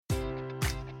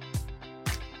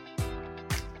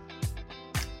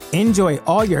Enjoy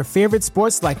all your favorite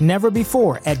sports like never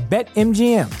before at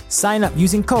BetMGM. Sign up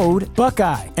using code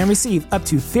Buckeye and receive up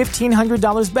to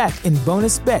 $1,500 back in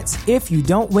bonus bets if you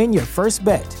don't win your first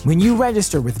bet. When you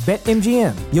register with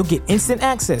BetMGM, you'll get instant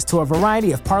access to a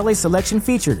variety of parlay selection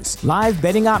features, live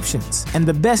betting options, and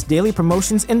the best daily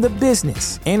promotions in the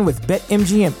business. And with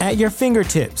BetMGM at your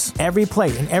fingertips, every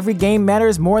play and every game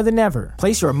matters more than ever.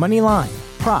 Place your money line,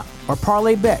 prop, or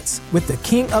parlay bets with the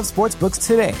king of sportsbooks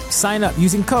today. Sign up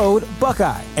using code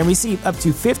Buckeye and receive up to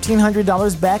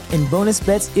 $1,500 back in bonus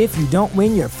bets if you don't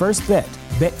win your first bet.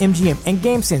 BetMGM and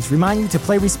GameSense remind you to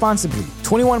play responsibly.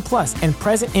 21 plus and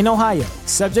present in Ohio,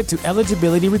 subject to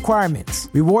eligibility requirements.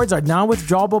 Rewards are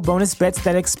non-withdrawable bonus bets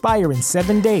that expire in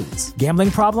 7 days. Gambling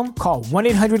problem? Call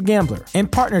 1-800-GAMBLER. In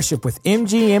partnership with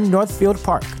MGM Northfield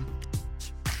Park.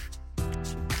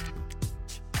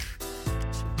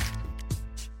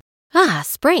 Ah,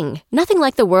 spring. Nothing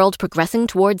like the world progressing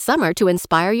towards summer to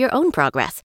inspire your own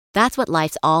progress. That's what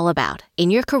life's all about,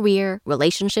 in your career,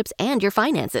 relationships, and your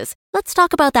finances. Let's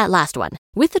talk about that last one.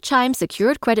 With the Chime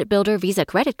Secured Credit Builder Visa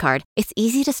Credit Card, it's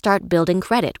easy to start building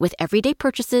credit with everyday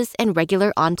purchases and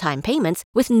regular on-time payments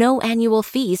with no annual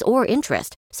fees or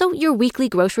interest. So your weekly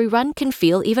grocery run can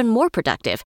feel even more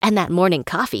productive, and that morning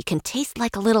coffee can taste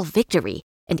like a little victory.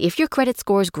 And if your credit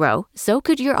scores grow, so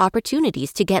could your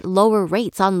opportunities to get lower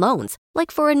rates on loans,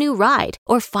 like for a new ride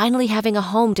or finally having a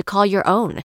home to call your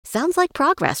own. Sounds like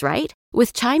progress, right?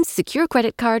 With Chime's Secure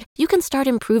Credit Card, you can start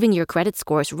improving your credit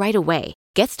scores right away.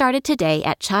 Get started today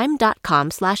at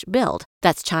chime.com/build.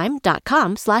 That's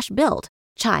chime.com/build.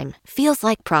 Chime feels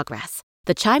like progress.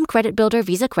 The Chime Credit Builder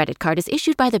Visa Credit Card is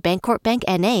issued by the Bancorp Bank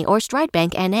N.A. or Stride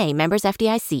Bank N.A. members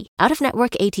FDIC.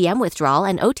 Out-of-network ATM withdrawal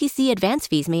and OTC advance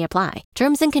fees may apply.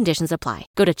 Terms and conditions apply.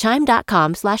 Go to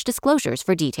chime.com/disclosures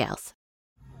for details.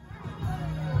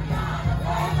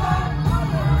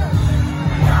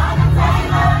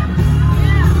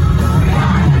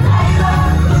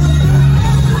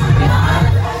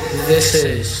 This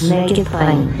is Make It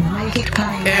Plain.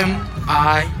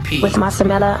 MIP With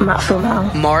Masamela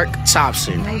Matfumo. Mark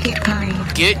Thompson. Make It Plain.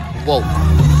 Get woke.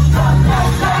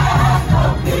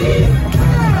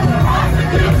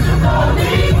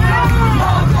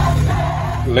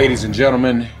 Ladies and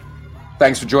gentlemen,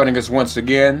 thanks for joining us once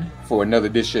again for another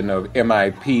edition of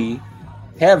MIP.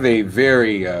 Have a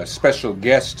very special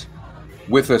guest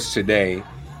with us today,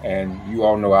 and you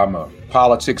all know I'm a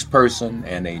politics person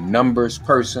and a numbers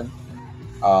person.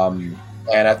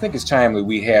 And I think it's time that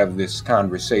we have this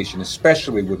conversation,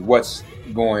 especially with what's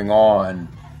going on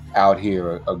out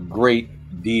here, a great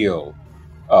deal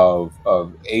of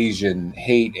Asian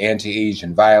hate,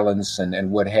 anti-Asian violence,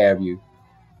 and what have you.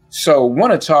 So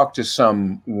want to talk to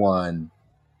someone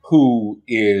who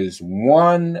is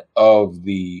one of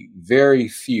the very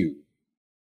few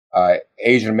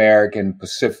Asian American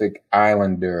Pacific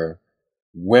Islander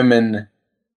women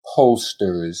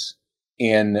pollsters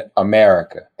in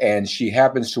America. And she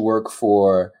happens to work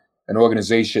for an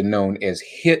organization known as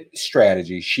HIT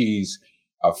Strategy. She's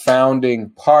a founding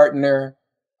partner,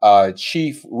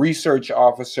 chief research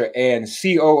officer, and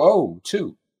COO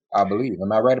too, I believe.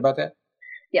 Am I right about that?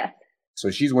 Yes. So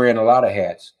she's wearing a lot of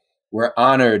hats. We're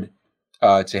honored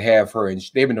to have her. And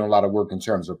they've been doing a lot of work in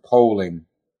terms of polling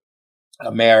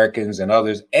Americans and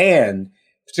others, and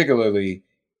particularly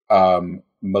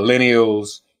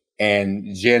millennials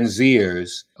and Gen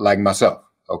Zers like myself.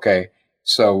 Okay.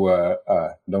 So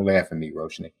don't laugh at me,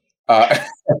 Roshni. But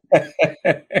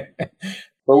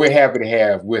we're happy to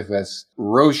have with us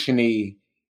Roshni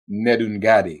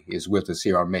Nedungadi is with us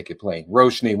here on Make It Plain.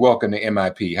 Roshni, welcome to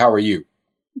MIP. How are you?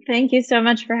 Thank you so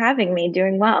much for having me.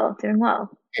 Doing well.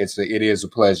 It is a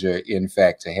pleasure, in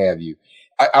fact, to have you.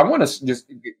 I want to just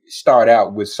start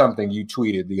out with something you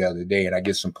tweeted the other day, and I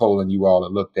guess some polling you all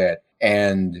have looked at.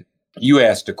 And you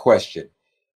asked a question.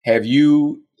 Have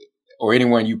you or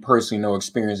anyone you personally know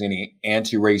experienced any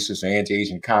anti-racist or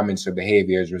anti-Asian comments or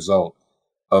behavior as a result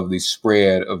of the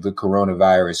spread of the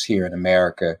coronavirus here in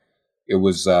America? It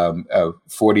was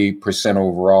 40%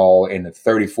 overall and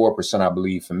 34%, I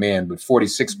believe, for men, but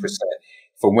 46%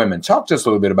 for women. Talk to us a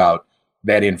little bit about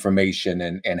that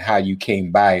information and how you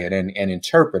came by it and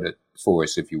interpret it for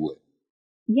us, if you would.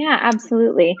 Yeah,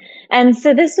 absolutely. And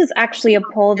so this was actually a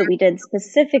poll that we did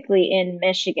specifically in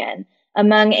Michigan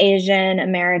among Asian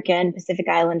American, Pacific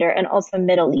Islander, and also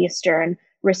Middle Eastern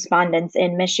respondents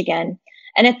in Michigan.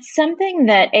 And it's something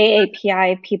that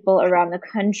AAPI people around the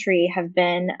country have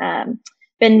been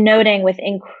noting with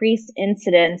increased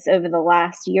incidence over the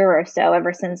last year or so,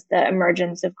 ever since the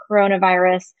emergence of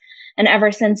coronavirus And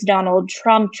ever since Donald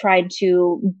Trump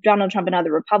and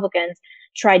other Republicans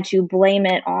tried to blame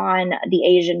it on the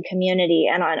Asian community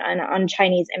and on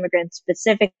Chinese immigrants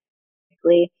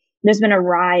specifically, there's been a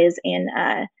rise in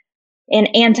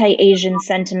anti-Asian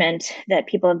sentiment that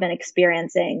people have been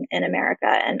experiencing in America.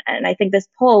 And I think this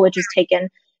poll, which was taken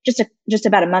just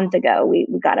about a month ago, we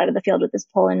got out of the field with this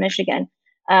poll in Michigan,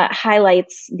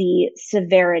 highlights the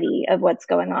severity of what's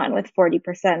going on with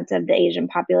 40% of the Asian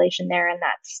population there in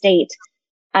that state,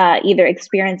 either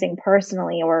experiencing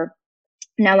personally or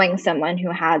knowing someone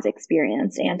who has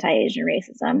experienced anti-Asian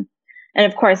racism. And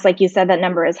of course, like you said, that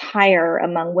number is higher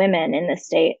among women in the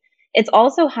state. It's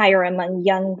also higher among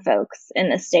young folks in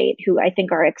the state who I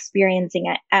think are experiencing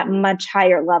it at much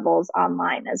higher levels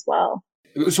online as well.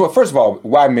 So first of all,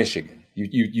 why Michigan?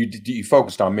 You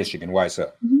focused on Michigan. Why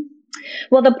so? Mm-hmm.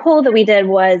 Well, the poll that we did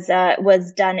was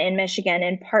done in Michigan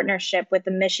in partnership with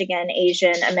the Michigan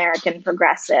Asian American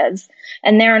Progressives.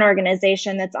 And they're an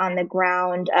organization that's on the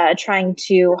ground trying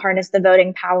to harness the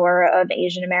voting power of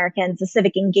Asian Americans, the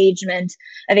civic engagement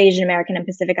of Asian American and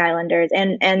Pacific Islanders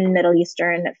and Middle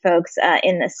Eastern folks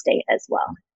in the state as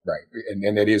well. Right.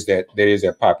 And that is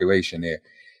that population there.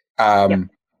 Yep.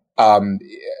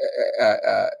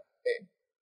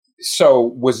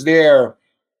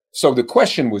 So the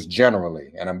question was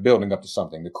generally, and I'm building up to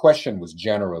something, the question was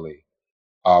generally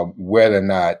whether or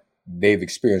not they've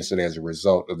experienced it as a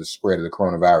result of the spread of the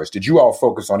coronavirus. Did you all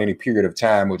focus on any period of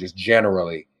time or just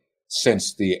generally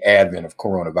since the advent of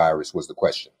coronavirus was the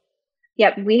question?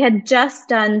 Yep, we had just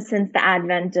done since the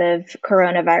advent of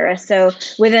coronavirus. So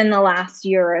within the last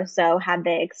year or so, had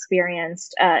they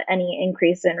experienced any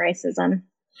increase in racism?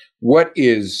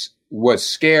 What's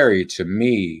scary to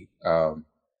me,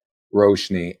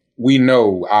 Roshni, we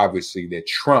know obviously that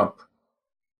Trump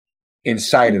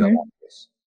incited all this.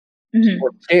 Mm-hmm.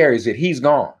 What's scary is that he's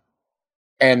gone,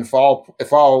 and for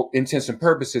all intents and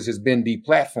purposes has been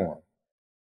deplatformed.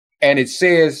 And it's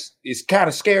kind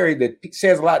of scary that it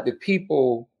says a lot that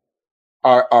people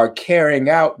are carrying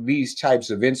out these types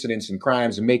of incidents and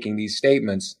crimes and making these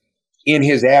statements in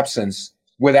his absence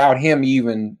without him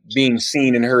even being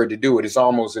seen and heard to do it. It's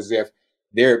almost as if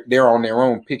they're on their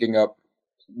own picking up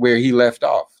where he left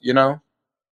off, you know?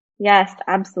 Yes,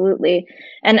 absolutely.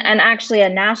 And actually a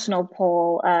national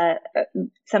poll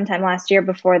sometime last year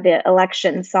before the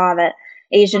election saw that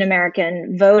Asian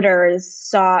American voters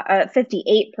saw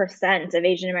 58% of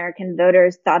Asian American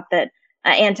voters thought that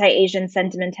anti-Asian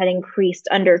sentiment had increased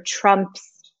under Trump's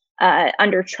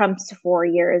 4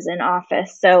 years in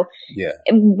office. So yeah,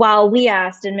 while we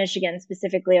asked in Michigan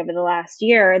specifically over the last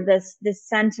year, this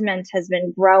sentiment has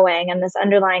been growing, and this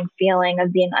underlying feeling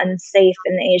of being unsafe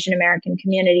in the Asian American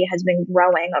community has been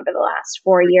growing over the last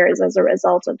 4 years as a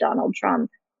result of Donald Trump.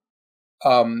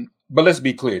 But let's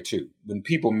be clear too. When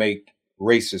people make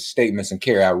racist statements and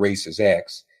carry out racist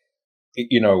acts,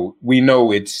 we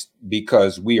know it's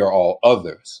because we are all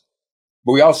others,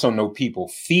 but we also know people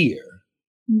fear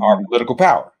our political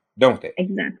power, don't they?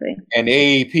 Exactly. And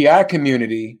the AAPI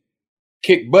community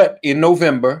kicked butt in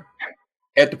November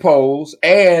at the polls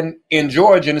and in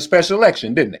Georgia in a special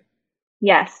election, didn't it?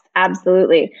 Yes,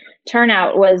 absolutely.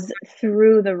 Turnout was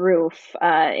through the roof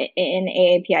in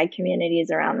AAPI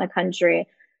communities around the country.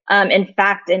 In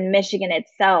fact, in Michigan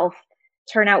itself,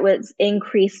 turnout was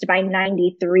increased by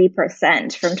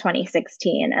 93% from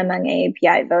 2016 among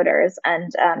AAPI voters.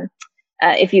 And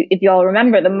if you all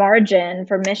remember the margin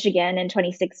for Michigan in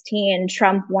 2016,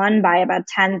 Trump won by about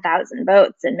 10,000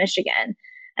 votes in Michigan.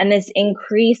 And this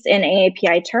increase in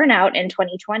AAPI turnout in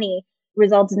 2020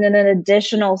 resulted in an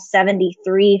additional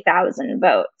 73,000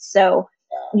 votes. So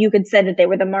you could say that they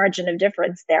were the margin of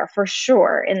difference there for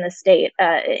sure in the state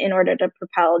in order to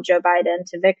propel Joe Biden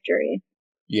to victory.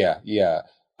 Yeah.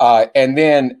 And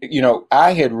then,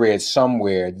 I had read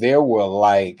somewhere there were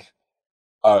like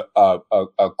a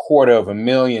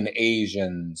 250,000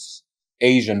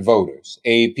 Asian voters,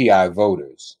 AAPI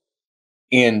voters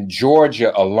in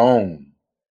Georgia alone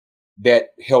that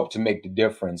helped to make the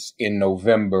difference in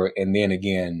November and then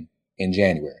again in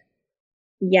January.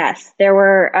 Yes, there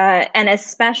were, and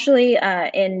especially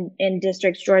in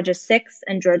districts Georgia 6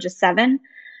 and Georgia 7,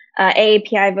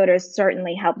 AAPI voters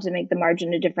certainly helped to make the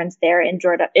margin of difference there in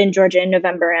Georgia in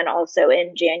November and also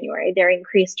in January. Their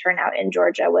increased turnout in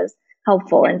Georgia was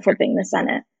helpful in flipping the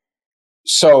Senate.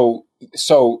 So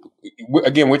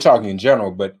again, we're talking in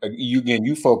general, but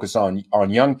you focus on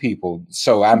young people.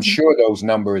 So I'm sure those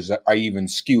numbers are even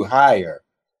skew higher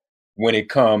when it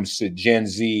comes to Gen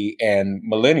Z and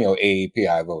millennial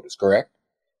AAPI voters, correct?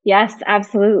 Yes,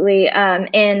 absolutely.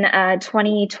 In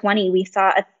 2020, we saw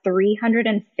a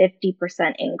 350%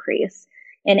 increase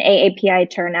in AAPI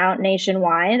turnout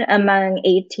nationwide among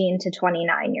 18 to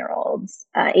 29-year-olds,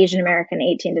 Asian American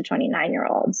 18 to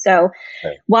 29-year-olds. So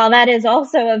while that is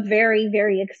also a very,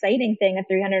 very exciting thing, a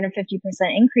 350%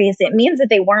 increase, it means that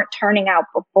they weren't turning out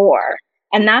before.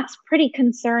 And that's pretty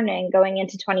concerning going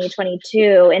into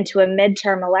 2022, into a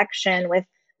midterm election with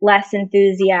less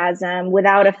enthusiasm,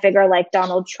 without a figure like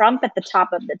Donald Trump at the top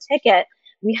of the ticket.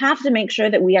 We have to make sure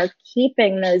that we are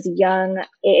keeping those young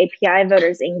AAPI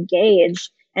voters engaged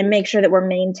and make sure that we're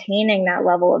maintaining that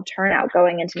level of turnout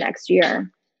going into next year.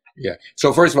 Yeah.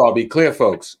 So first of all, be clear,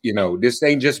 folks, this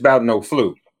ain't just about no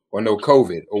flu or no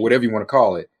COVID or whatever you want to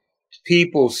call it.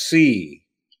 People see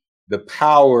the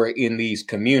power in these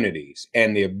communities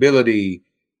and the ability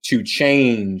to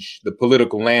change the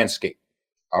political landscape.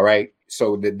 All right.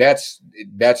 So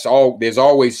that's all. There's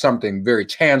always something very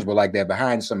tangible like that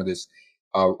behind some of this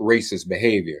racist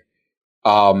behavior.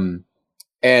 And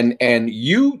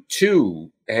you too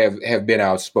have been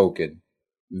outspoken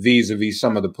vis-a-vis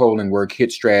some of the polling work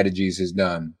Hit Strategies has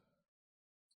done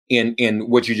in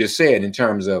what you just said in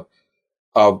terms of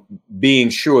being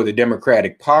sure the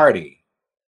Democratic Party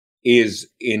is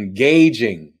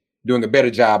doing a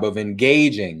better job of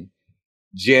engaging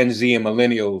Gen Z and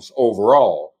millennials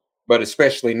overall, but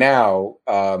especially now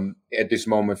at this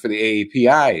moment for the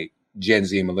AAPI Gen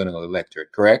Z and millennial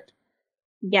electorate, correct?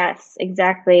 Yes,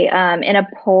 exactly. In a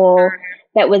poll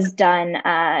that was done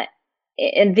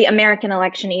in the American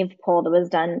Election Eve poll that was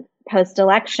done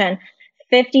post-election,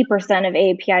 50% of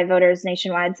AAPI voters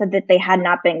nationwide said that they had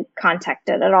not been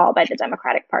contacted at all by the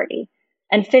Democratic Party.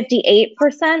 And 58%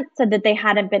 said that they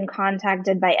hadn't been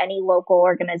contacted by any local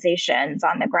organizations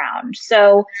on the ground.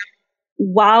 So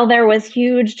while there was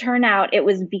huge turnout, it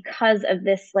was because of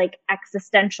this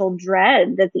existential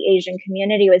dread that the Asian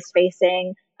community was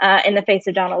facing in the face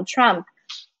of Donald Trump.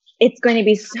 It's going to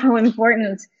be so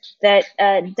important that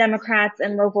Democrats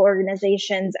and local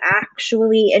organizations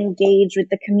actually engage with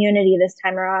the community this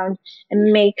time around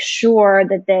and make sure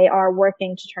that they are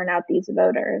working to turn out these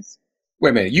voters. Wait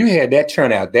a minute, you had that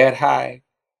turnout that high,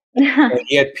 and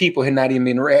yet people had not even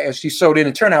been actually sold in.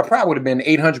 The turnout probably would have been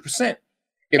 800%.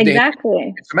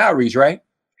 Exactly. Some outreach, right?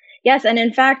 Yes, and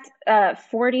in fact,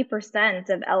 40%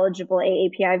 of eligible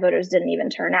AAPI voters didn't even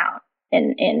turn out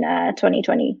in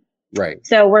 2020. Right.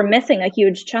 So we're missing a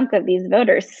huge chunk of these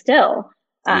voters still.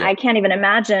 I can't even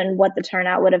imagine what the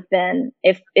turnout would have been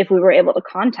if we were able to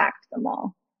contact them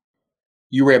all.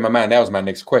 You read my mind. That was my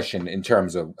next question in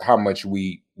terms of how much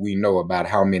we know about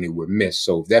how many were missed.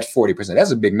 So if that's 40%,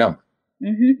 that's a big number.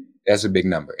 Mm-hmm. That's a big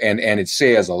number. And it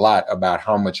says a lot about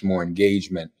how much more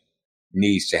engagement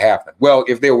needs to happen. Well,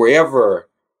 if there were ever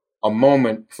a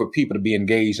moment for people to be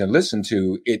engaged and listened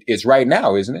to, it's right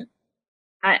now, isn't it?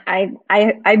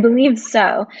 I believe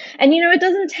so. And, it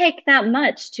doesn't take that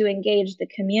much to engage the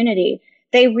community.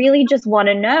 They really just want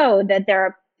to know that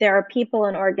there are people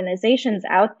and organizations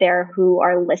out there who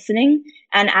are listening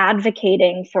and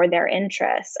advocating for their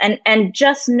interests. And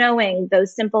just knowing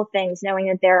those simple things, knowing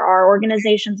that there are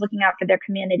organizations looking out for their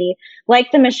community,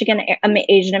 like the Michigan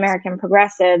Asian American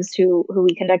Progressives, who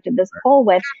we conducted this poll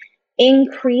with,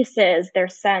 increases their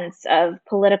sense of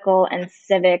political and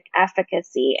civic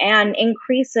efficacy and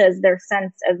increases their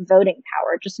sense of voting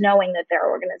power, just knowing that there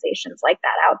are organizations like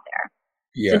that out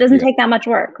there. So it doesn't take that much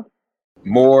work.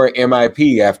 More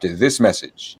MIP after this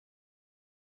message.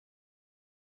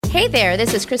 Hey there,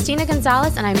 this is Christina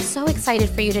Gonzalez, and I'm so excited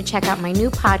for you to check out my new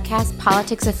podcast,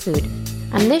 Politics of Food.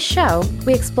 On this show,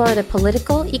 we explore the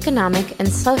political, economic, and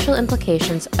social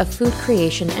implications of food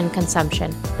creation and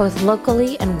consumption, both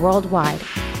locally and worldwide.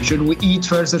 Should we eat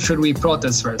first or should we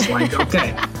protest first?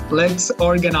 Okay, let's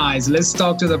organize, let's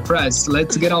talk to the press,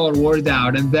 let's get our word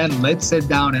out, and then let's sit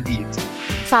down and eat.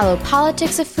 Follow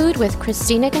Politics of Food with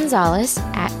Christina Gonzalez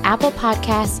at Apple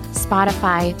Podcasts,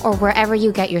 Spotify, or wherever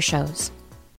you get your shows.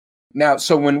 Now,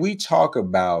 so when we talk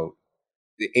about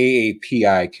the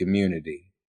AAPI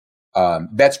community,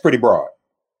 that's pretty broad.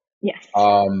 Yes.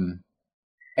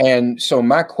 And so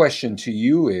my question to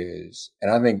you is,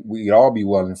 and I think we'd all be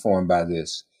well informed by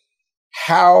this,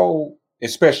 how,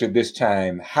 especially at this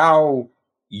time, how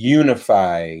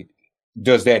unified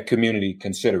does that community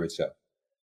consider itself?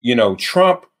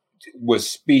 Trump was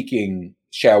speaking,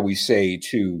 shall we say,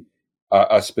 to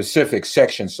a specific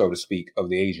section, so to speak, of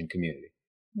the Asian community.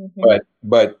 Mm-hmm.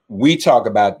 But we talk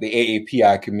about the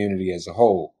AAPI community as a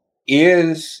whole.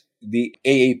 Is the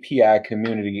AAPI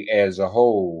community as a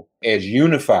whole as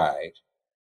unified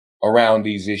around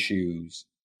these issues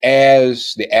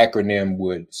as the acronym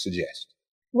would suggest?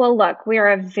 Well, look, we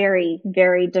are a very,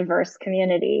 very diverse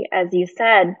community, as you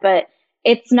said, but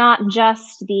it's not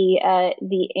just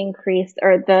the increase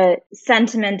or the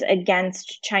sentiment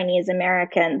against Chinese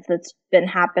Americans that's been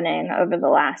happening over the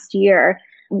last year.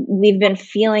 We've been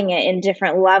feeling it in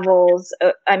different levels.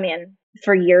 I mean,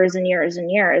 for years and years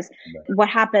and years. What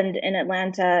happened in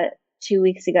Atlanta 2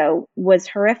 weeks ago was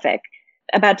horrific.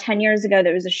 About 10 years ago,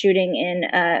 there was a shooting in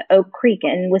Oak Creek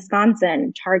in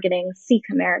Wisconsin targeting Sikh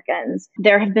Americans.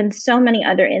 There have been so many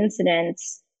other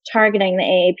incidents targeting the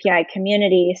AAPI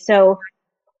community. So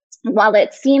while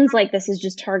it seems like this is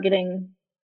just targeting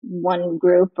one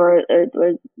group or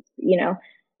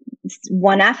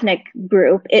one ethnic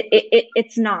group,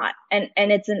 it's not, and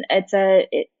it's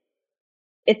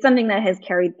something that has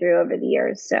carried through over the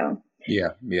years. So yeah.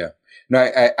 No,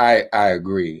 I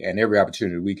agree, and every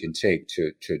opportunity we can take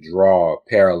to draw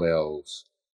parallels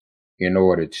in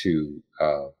order to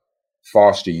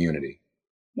foster unity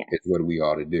is what we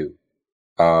ought to do.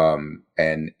 And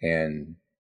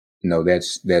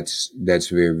that's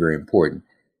very, very important.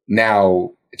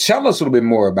 Now, tell us a little bit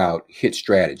more about HIT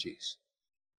Strategies.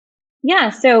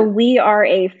 Yeah, so we are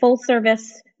a full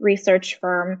service research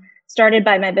firm started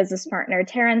by my business partner,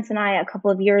 Terrence, and I a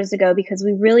couple of years ago because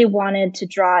we really wanted to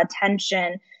draw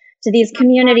attention to these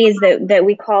communities that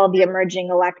we call the emerging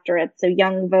electorate. So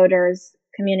young voters,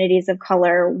 communities of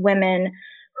color, women,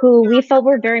 who we felt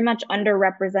were very much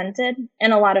underrepresented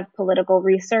in a lot of political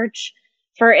research.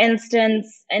 For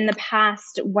instance, in the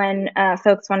past, when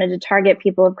folks wanted to target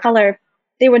people of color,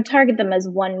 they would target them as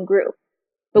one group.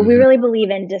 But we really believe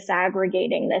in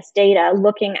disaggregating this data,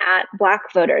 looking at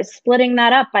Black voters, splitting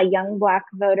that up by young Black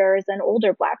voters and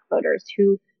older Black voters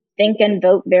who think and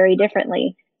vote very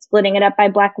differently, splitting it up by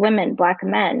Black women, Black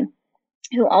men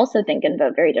who also think and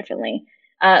vote very differently,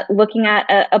 looking at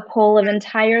a poll of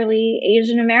entirely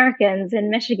Asian Americans in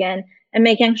Michigan and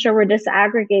making sure we're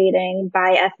disaggregating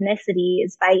by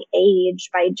ethnicities, by age,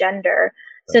 by gender,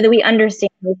 so that we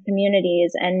understand these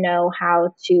communities and know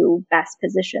how to best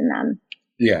position them.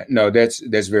 Yeah, no, that's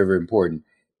very, very important.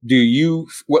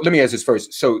 Let me ask this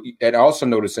first. So, and I also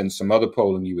noticed in some other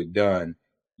polling you had done,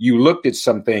 you looked at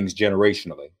some things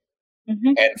generationally and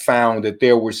found that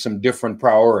there were some different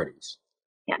priorities,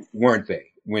 weren't they,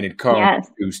 when it comes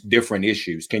to different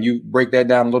issues? Can you break that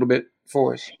down a little bit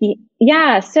for us?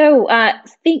 Yeah, so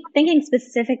thinking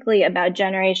specifically about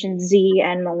Generation Z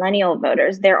and millennial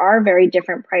voters, there are very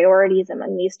different priorities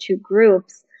among these two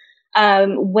groups.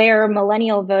 Where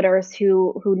millennial voters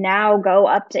who now go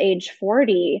up to age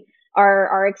 40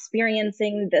 are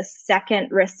experiencing the second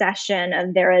recession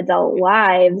of their adult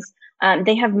lives,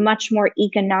 they have much more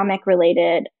economic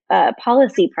related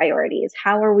policy priorities.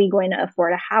 How are we going to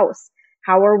afford a house?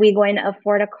 How are we going to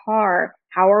afford a car?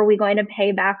 How are we going to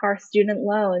pay back our student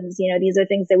loans? These are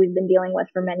things that we've been dealing with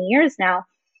for many years now.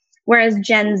 Whereas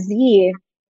Gen Z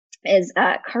is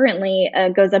currently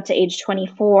goes up to age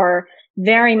 24,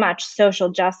 very much social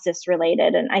justice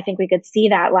related. And I think we could see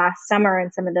that last summer in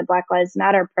some of the Black Lives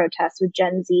Matter protests with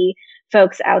Gen Z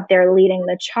folks out there leading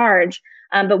the charge.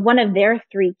 But one of their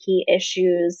three key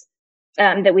issues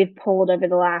that we've polled over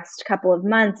the last couple of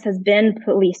months has been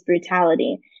police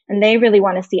brutality. And they really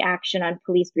want to see action on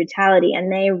police brutality.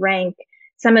 And they rank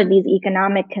some of these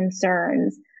economic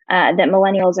concerns that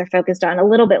millennials are focused on a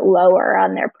little bit lower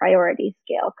on their priority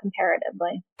scale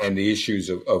comparatively. And the issues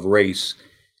of race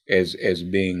as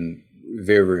being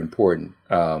very, very important.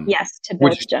 Yes, to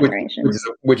both generations.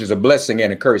 Which is a blessing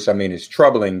and a curse. I mean, it's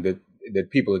troubling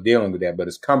that people are dealing with that, but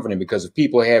it's comforting because if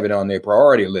people have it on their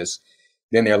priority list,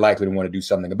 then they're likely to want to do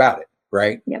something about it,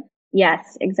 right? Yep.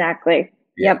 Yes, exactly.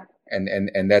 Yeah. Yep.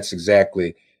 And that's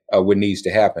exactly what needs to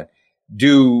happen.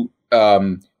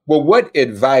 What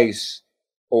advice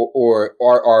or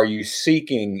are you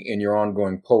seeking in your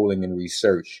ongoing polling and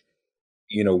research?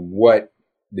 What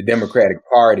the Democratic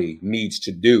Party needs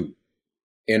to do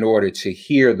in order to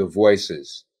hear the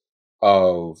voices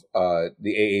of the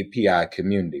AAPI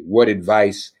community? What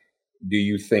advice do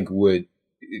you think would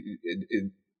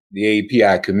the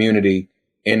AAPI community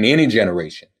in any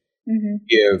generation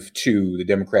give to the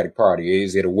Democratic Party?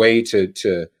 Is it a way to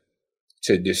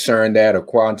discern that or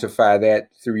quantify that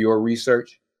through your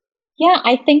research? Yeah,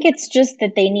 I think it's just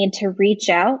that they need to reach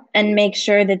out and make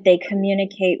sure that they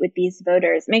communicate with these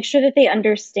voters, make sure that they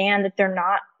understand that they're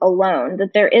not alone,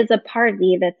 that there is a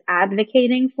party that's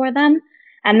advocating for them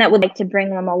and that would like to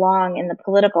bring them along in the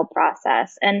political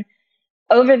process. And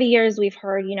over the years, we've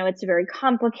heard, it's very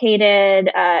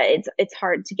complicated. It's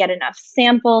hard to get enough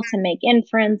sample to make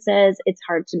inferences. It's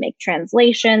hard to make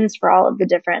translations for all of the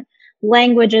different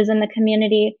languages in the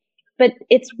community. but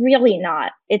it's really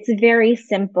not. It's very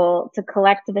simple to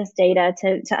collect this data,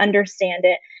 to understand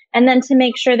it, and then to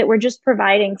make sure that we're just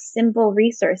providing simple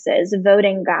resources,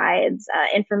 voting guides,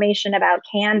 information about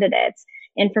candidates,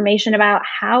 information about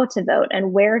how to vote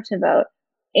and where to vote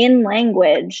in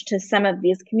language to some of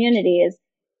these communities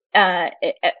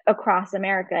across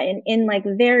America in like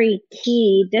very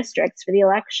key districts for the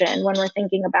election. When we're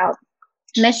thinking about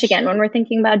Michigan, when we're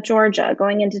thinking about Georgia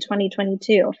going into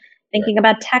 2022, thinking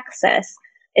about Texas,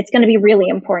 it's going to be really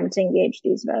important to engage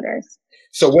these voters.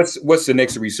 So what's the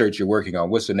next research you're working on?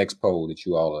 What's the next poll that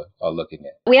you all are looking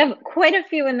at? We have quite a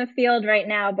few in the field right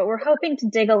now, but we're hoping to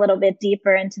dig a little bit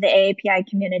deeper into the AAPI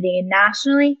community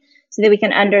nationally so that we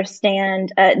can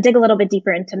understand, dig a little bit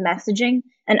deeper into messaging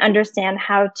and understand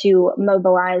how to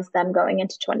mobilize them going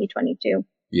into 2022.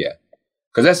 Yeah,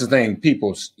 because that's the thing.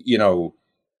 People, that's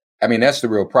the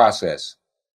real process.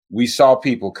 We saw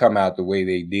people come out the way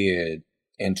they did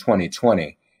in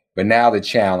 2020, but now the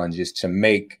challenge is to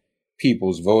make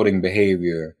people's voting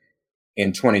behavior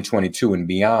in 2022 and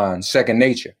beyond second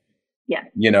nature. Yeah.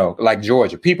 Like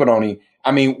Georgia,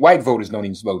 white voters don't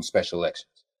even vote in special elections.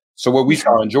 So what we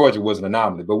saw in Georgia was an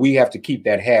anomaly, but we have to keep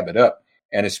that habit up.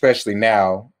 And especially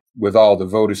now with all the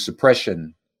voter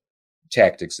suppression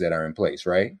tactics that are in place,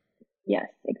 right? Yes,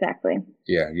 exactly.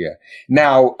 Yeah.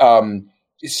 Now,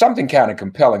 something kind of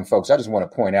compelling, folks, I just want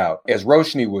to point out, as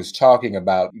Roshni was talking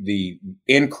about the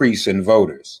increase in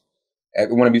voters, I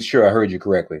want to be sure I heard you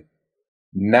correctly.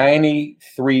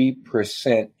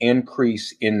 93%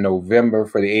 increase in November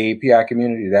for the AAPI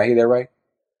community. Did I hear that right?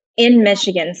 In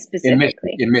Michigan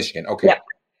specifically. In Michigan, okay. Yeah.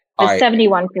 It's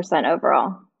 71%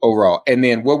 overall. Overall. And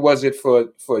then what was it for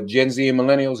Gen Z and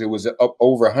millennials? It was up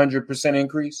over 100%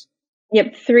 increase?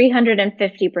 Yep,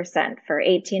 350% for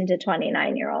 18 to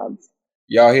 29-year-olds.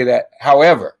 Y'all hear that?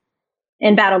 However.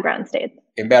 In battleground states.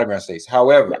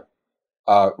 However,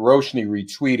 Roshni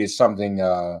retweeted something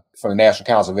from the National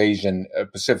Council of Asian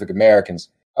Pacific Americans,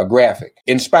 a graphic.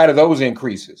 In spite of those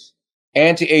increases,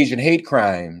 anti-Asian hate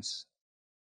crimes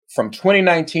from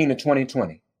 2019 to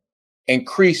 2020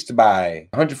 increased by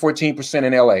 114%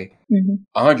 in LA,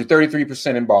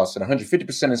 133% in Boston,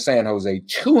 150% in San Jose,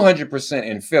 200%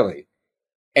 in Philly,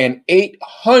 and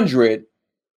 833%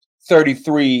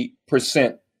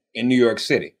 in New York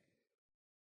City.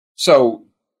 So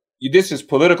this is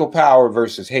political power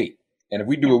versus hate. And if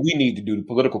we do what we need to do, the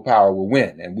political power will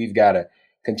win. And we've got to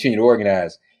continue to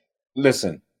organize.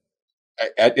 Listen,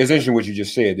 it's interesting what you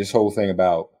just said, this whole thing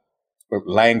about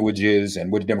languages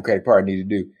and what the Democratic Party need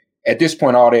to do. At this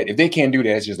point, all that, if they can't do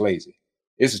that, it's just lazy.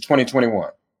 This is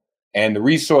 2021. And the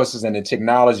resources and the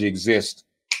technology exist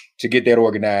to get that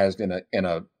organized in a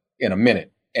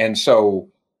minute. And so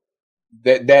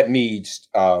that needs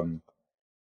to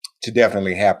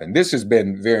definitely happen. This has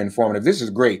been very informative. This is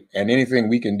great. And anything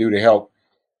we can do to help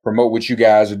promote what you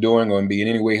guys are doing or be in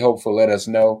any way helpful, let us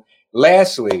know.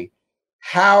 Lastly,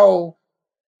 as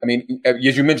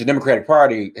you mentioned, Democratic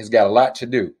Party has got a lot to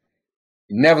do.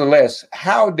 Nevertheless,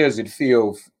 how does it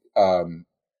feel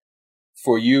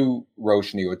for you,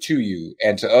 Roshni, or to you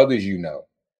and to others to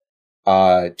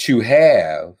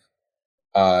have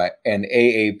an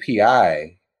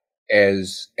AAPI and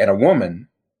a woman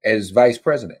as vice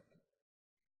president?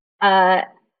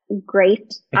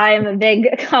 Great. I am a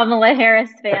big Kamala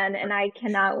Harris fan, and I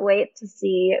cannot wait to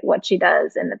see what she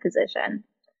does in the position.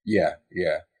 Yeah.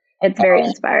 It's very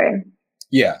inspiring.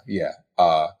 Yeah.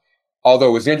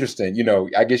 Although it's interesting,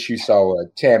 I guess you saw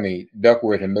Tammy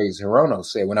Duckworth and Mays Hirono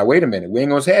say, well, now, wait a minute, we ain't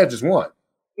going to have just one.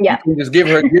 Yeah. You can just give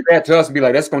that to us and be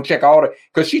like, that's going to check all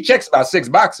because she checks about 6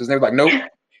 boxes. And they're like, nope,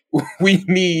 we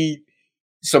need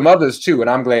some others too. And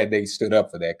I'm glad they stood up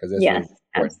for that because that's really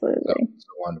absolutely so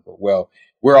wonderful. Well,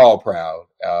 we're all proud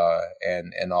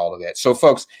and all of that. So,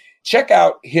 folks, check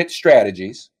out HIT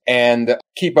Strategies and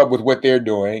keep up with what they're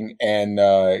doing and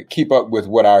keep up with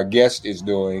what our guest is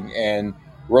doing. And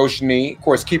Roshni, of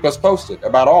course, keep us posted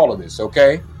about all of this,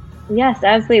 okay? Yes,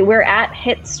 absolutely. We're at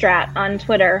HitStrat on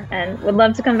Twitter and would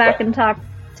love to come back and talk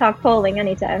polling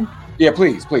anytime. Yeah,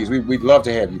 please. We'd love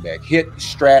to have you back.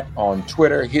 HitStrat on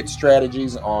Twitter, HIT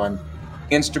Strategies on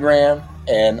Instagram,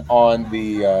 and on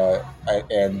the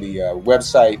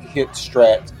website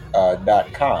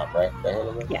hitstrat.com, right?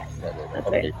 Yes.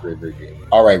 Okay, very, very good.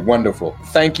 All right, wonderful.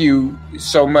 Thank you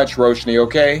so much, Roshni,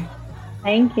 okay?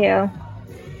 Thank you.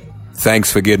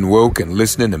 Thanks for getting woke and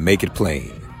listening to Make It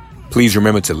Plain. Please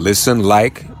remember to listen,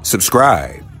 like,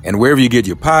 subscribe, and wherever you get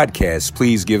your podcasts,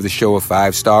 please give the show a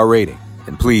 5-star rating.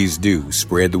 And please do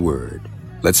spread the word.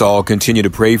 Let's all continue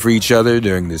to pray for each other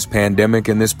during this pandemic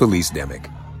and this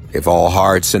police-demic. If all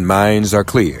hearts and minds are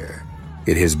clear,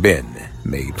 it has been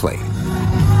made plain.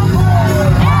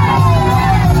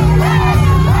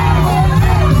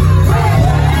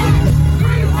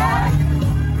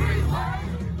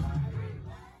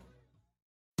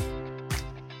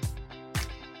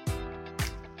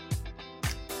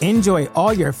 Enjoy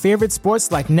all your favorite sports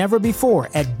like never before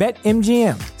at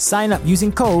BetMGM. Sign up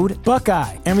using code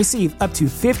Buckeye and receive up to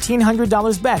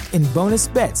 $1,500 back in bonus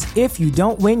bets if you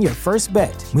don't win your first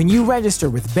bet. When you register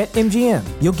with BetMGM,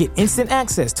 you'll get instant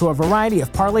access to a variety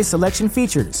of parlay selection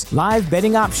features, live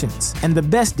betting options, and the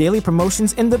best daily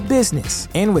promotions in the business.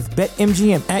 And with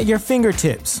BetMGM at your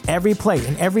fingertips, every play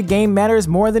and every game matters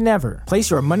more than ever.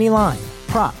 Place your money line,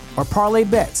 prop, or parlay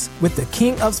bets with the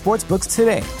king of sportsbooks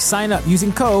today. Sign up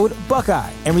using code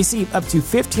Buckeye and receive up to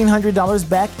 $1,500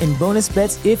 back in bonus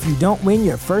bets if you don't win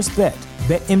your first bet.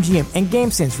 BetMGM and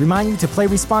GameSense remind you to play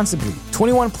responsibly.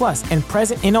 21 plus and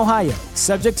present in Ohio,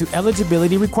 subject to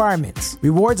eligibility requirements.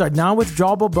 Rewards are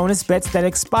non-withdrawable bonus bets that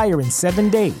expire in 7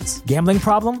 days. Gambling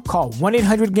problem? Call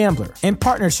 1-800-GAMBLER. In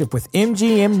partnership with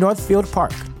MGM Northfield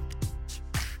Park.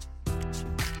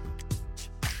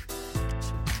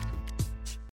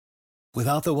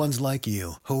 Without the ones like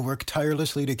you, who work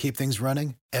tirelessly to keep things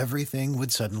running, everything would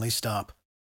suddenly stop.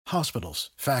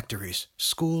 Hospitals, factories,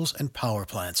 schools, and power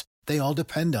plants, they all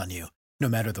depend on you. No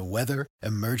matter the weather,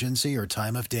 emergency, or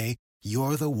time of day,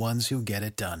 you're the ones who get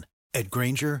it done. At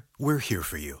Grainger, we're here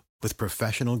for you with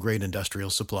professional-grade industrial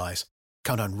supplies.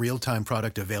 Count on real-time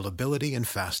product availability and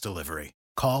fast delivery.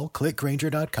 Call, click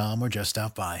Grainger.com, or just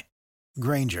stop by.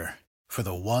 Grainger, for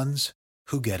the ones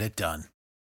who get it done.